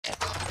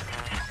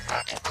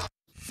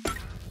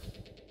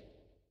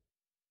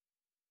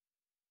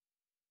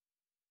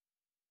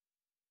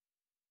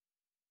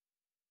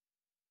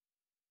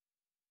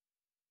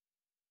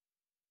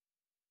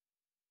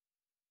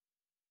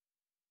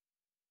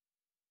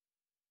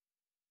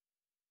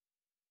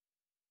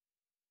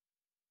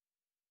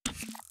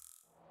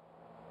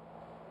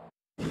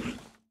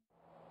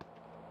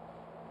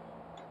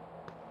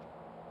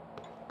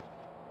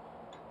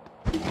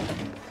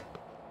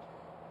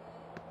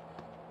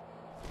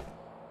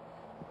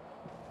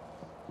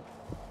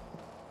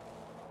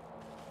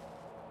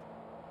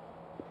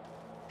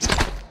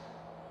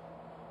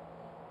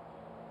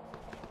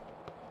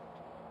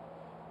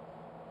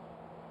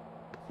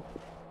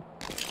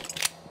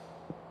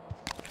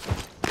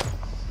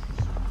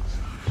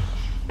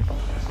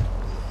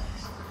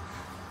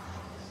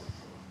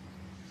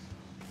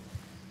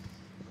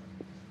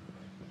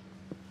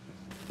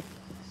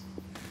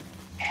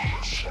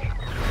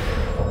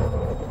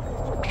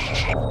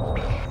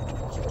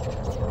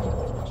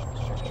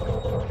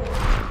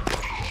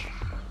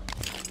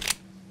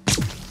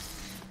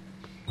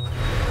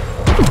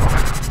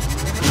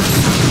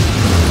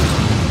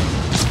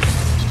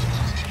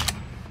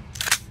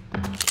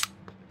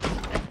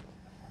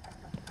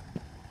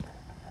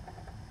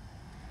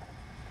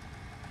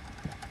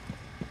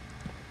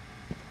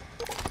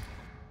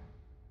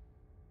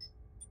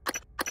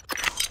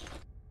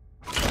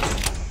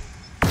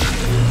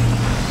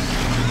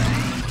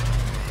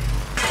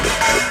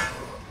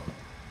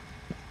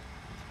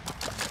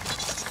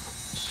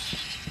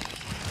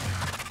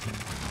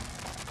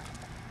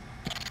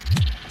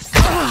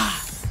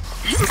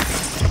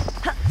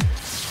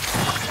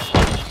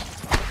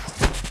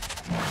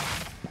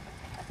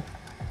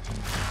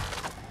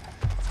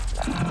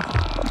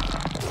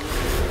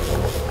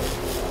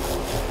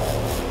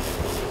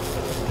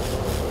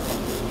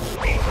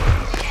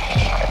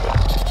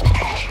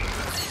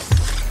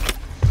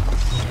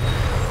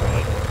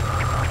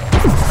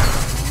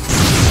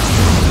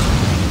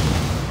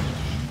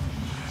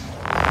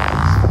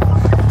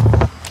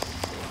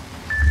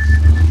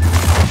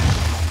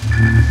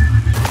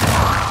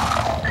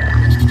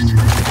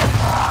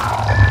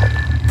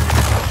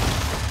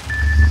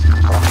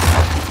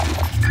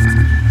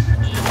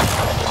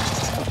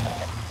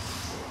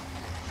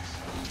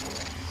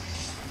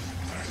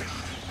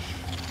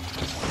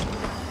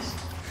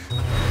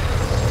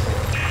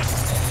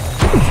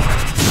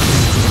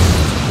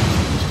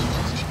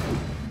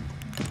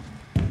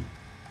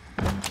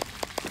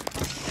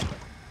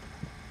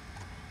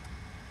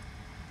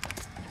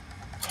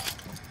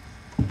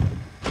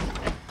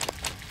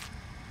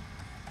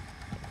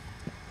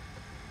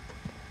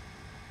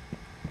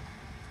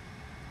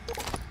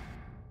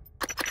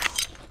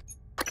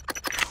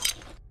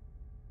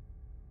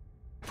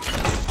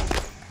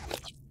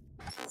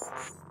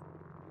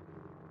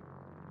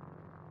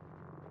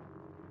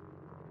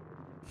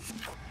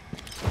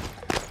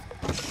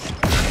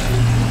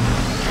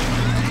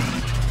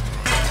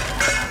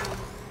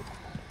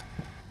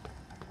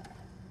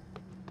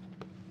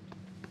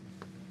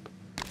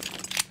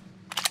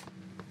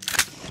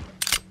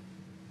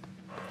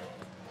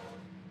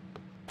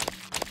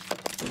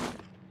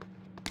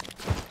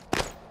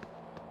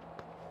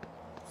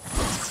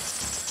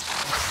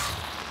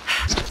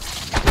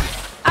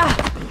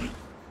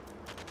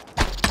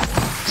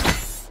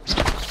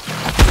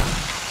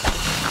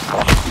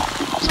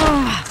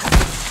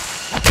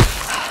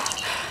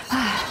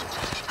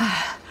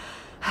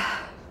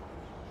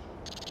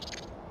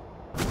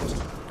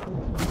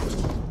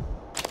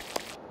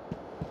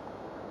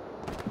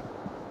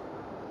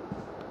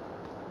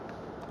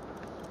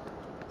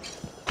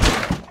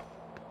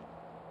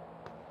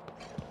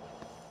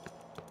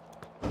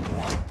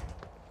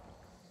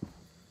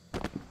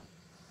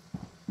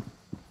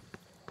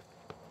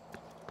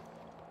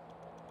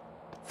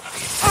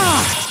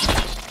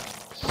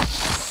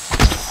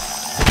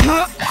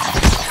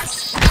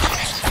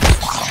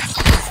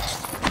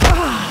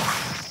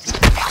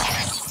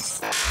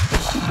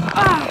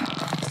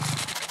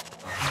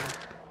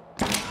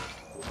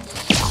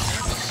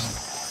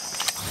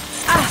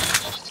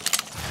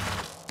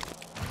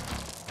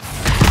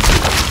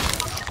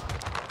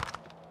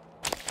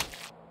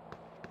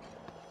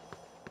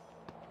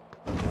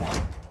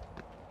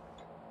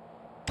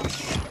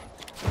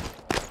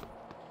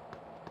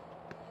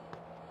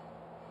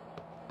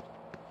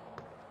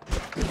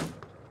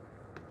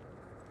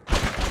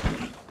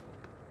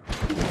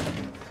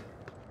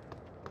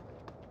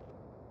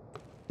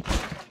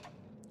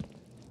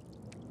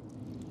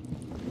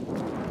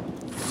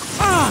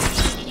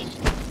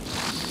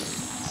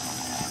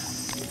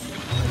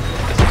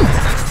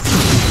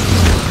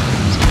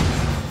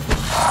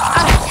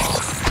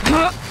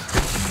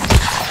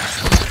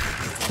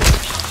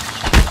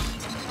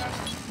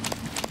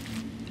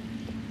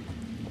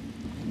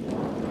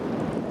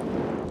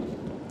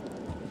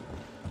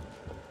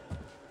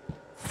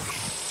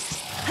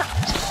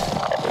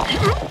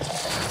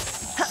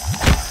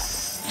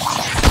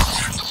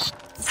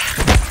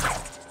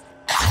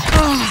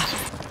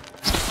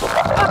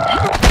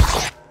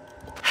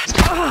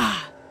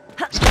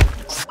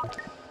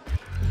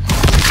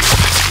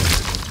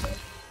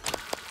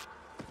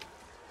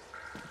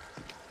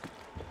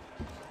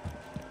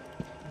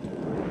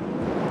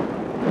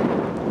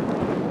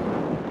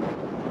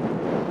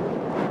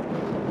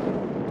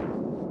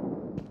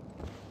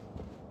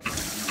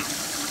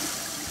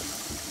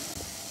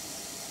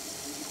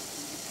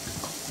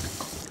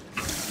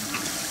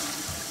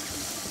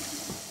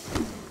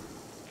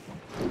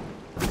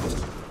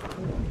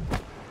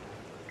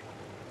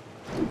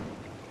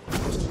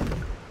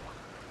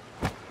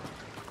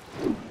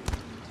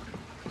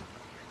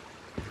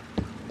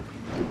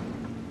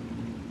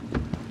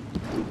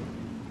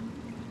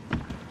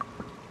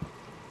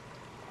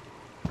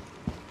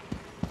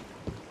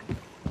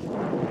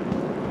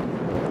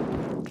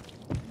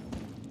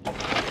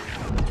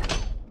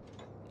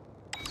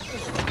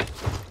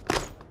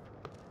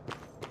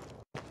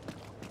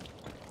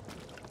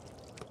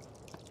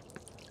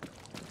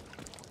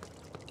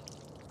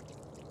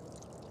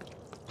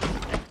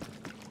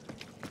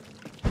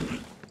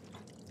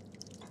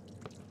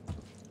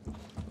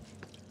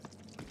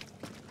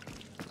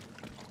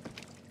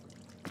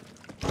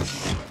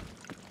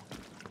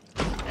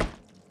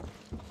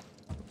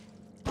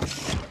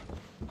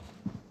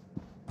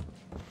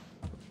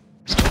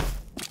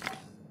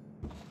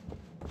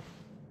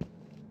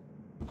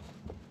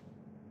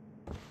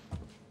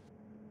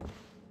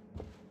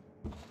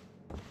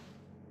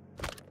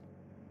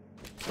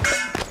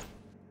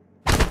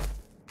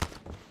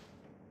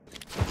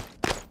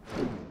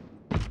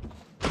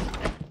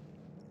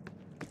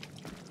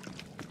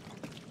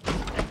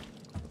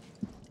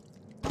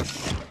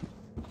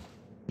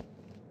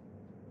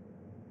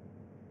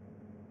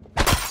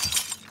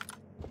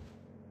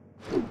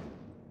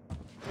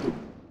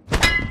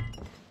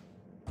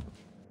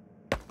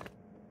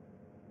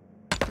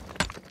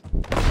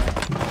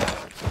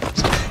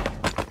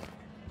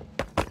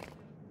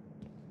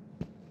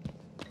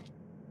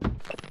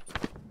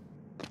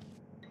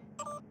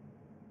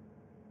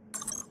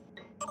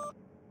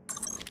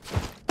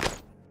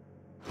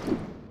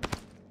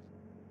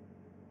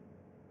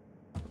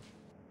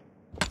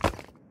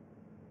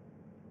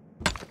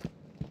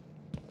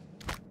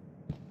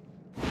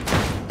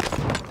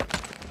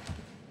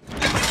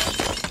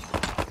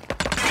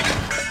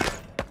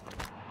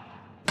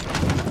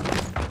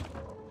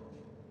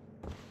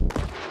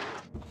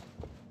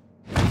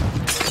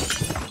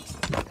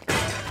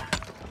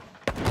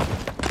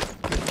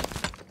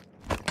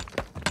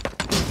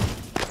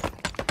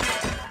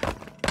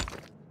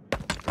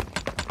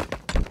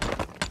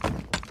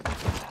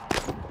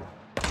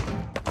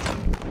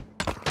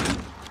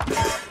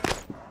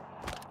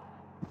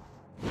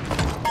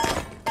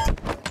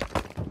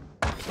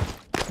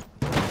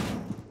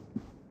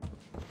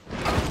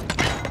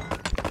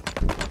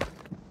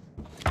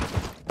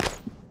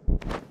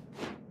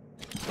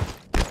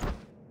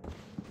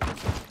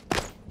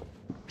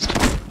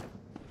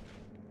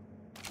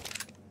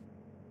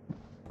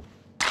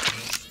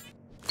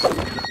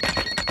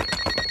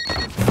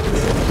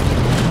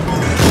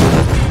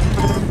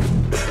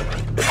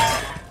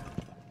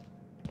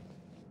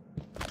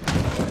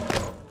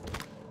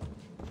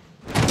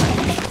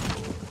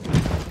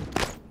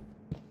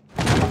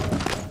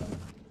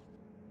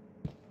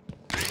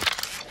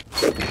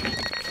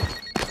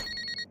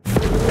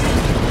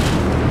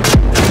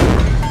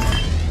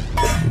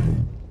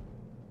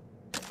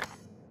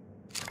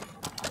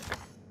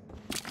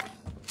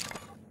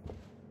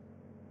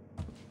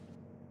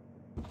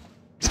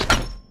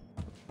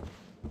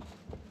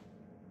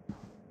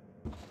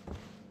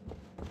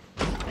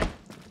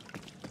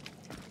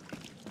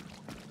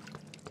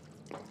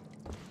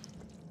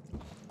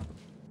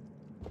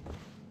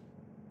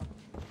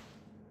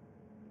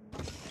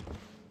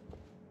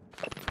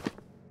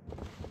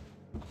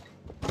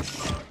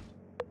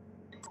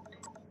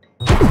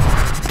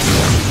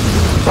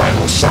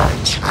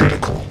signs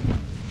critical.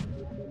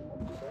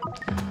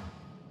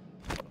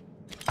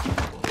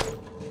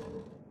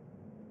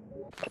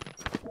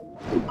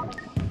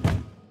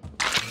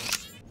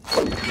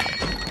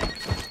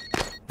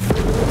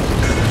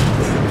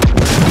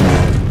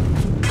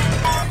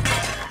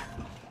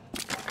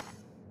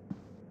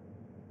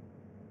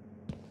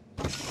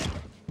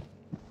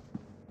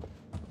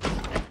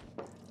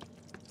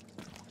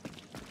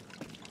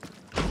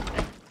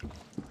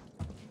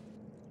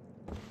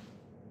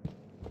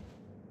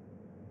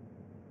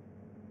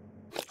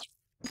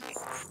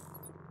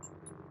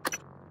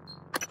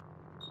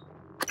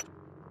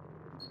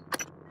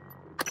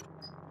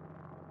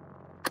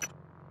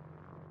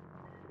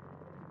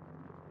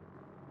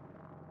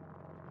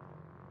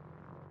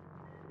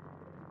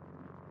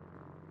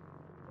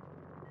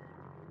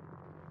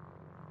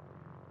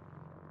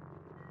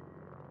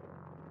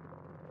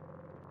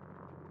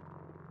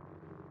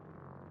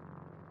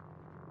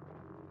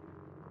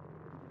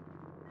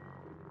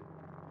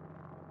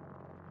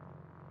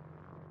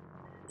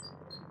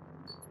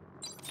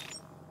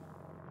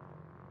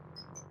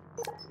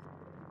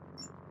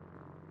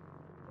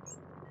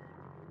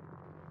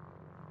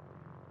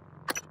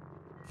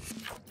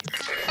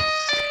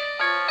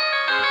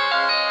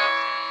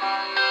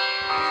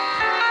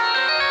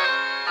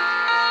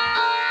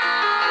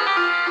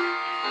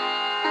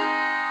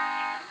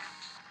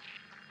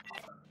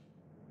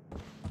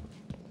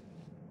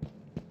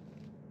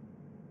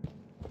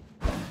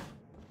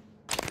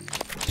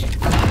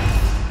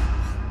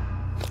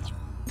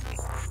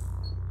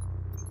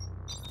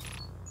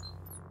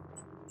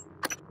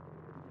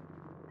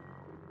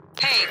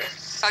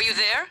 Are you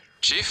there?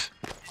 Chief?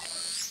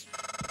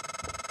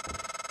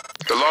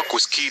 The lock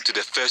was keyed to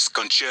the first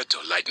concerto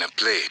Leitner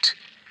played.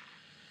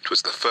 It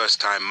was the first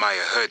time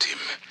Maya heard him,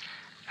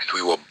 and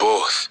we were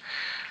both.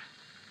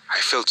 I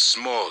felt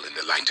small in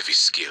the light of his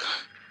skill.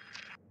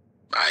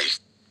 I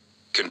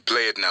can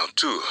play it now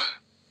too,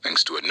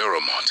 thanks to a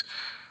neuromod,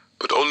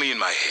 but only in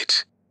my head.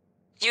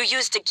 You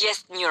used a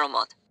guest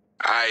neuromod.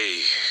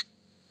 I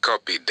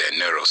copied their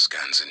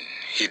neuroscans and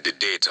hid the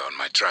data on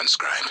my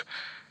transcribe.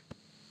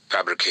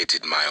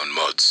 Fabricated my own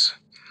mods.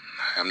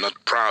 I'm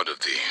not proud of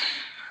the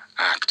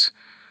act.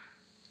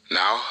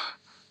 Now,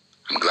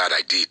 I'm glad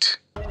I did.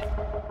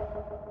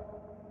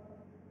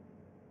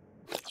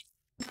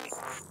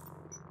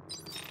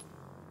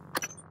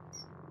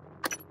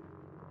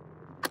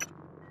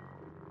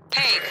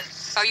 Hey,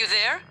 are you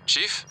there?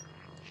 Chief?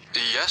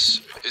 Yes?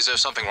 Is there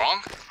something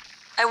wrong?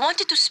 I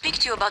wanted to speak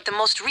to you about the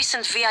most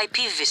recent VIP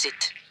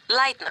visit.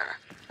 Leitner,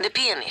 the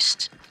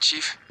pianist.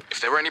 Chief, if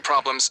there were any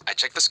problems, I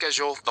checked the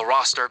schedule, the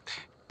roster.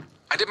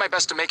 I did my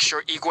best to make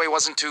sure Igwe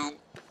wasn't too...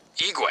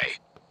 Igwe.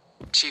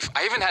 Chief,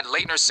 I even had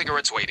Leitner's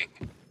cigarettes waiting.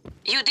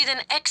 You did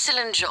an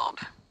excellent job.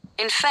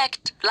 In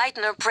fact,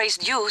 Leitner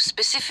praised you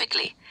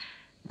specifically.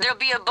 There'll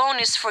be a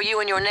bonus for you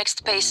in your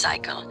next pay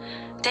cycle.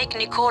 Take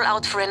Nicole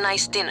out for a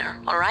nice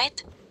dinner, all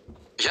right?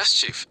 Yes,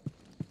 Chief.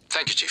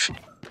 Thank you, Chief.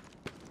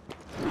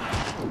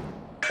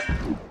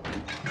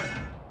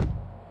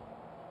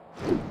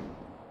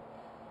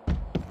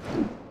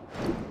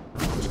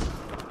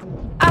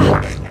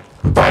 Warning.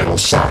 Vital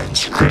signs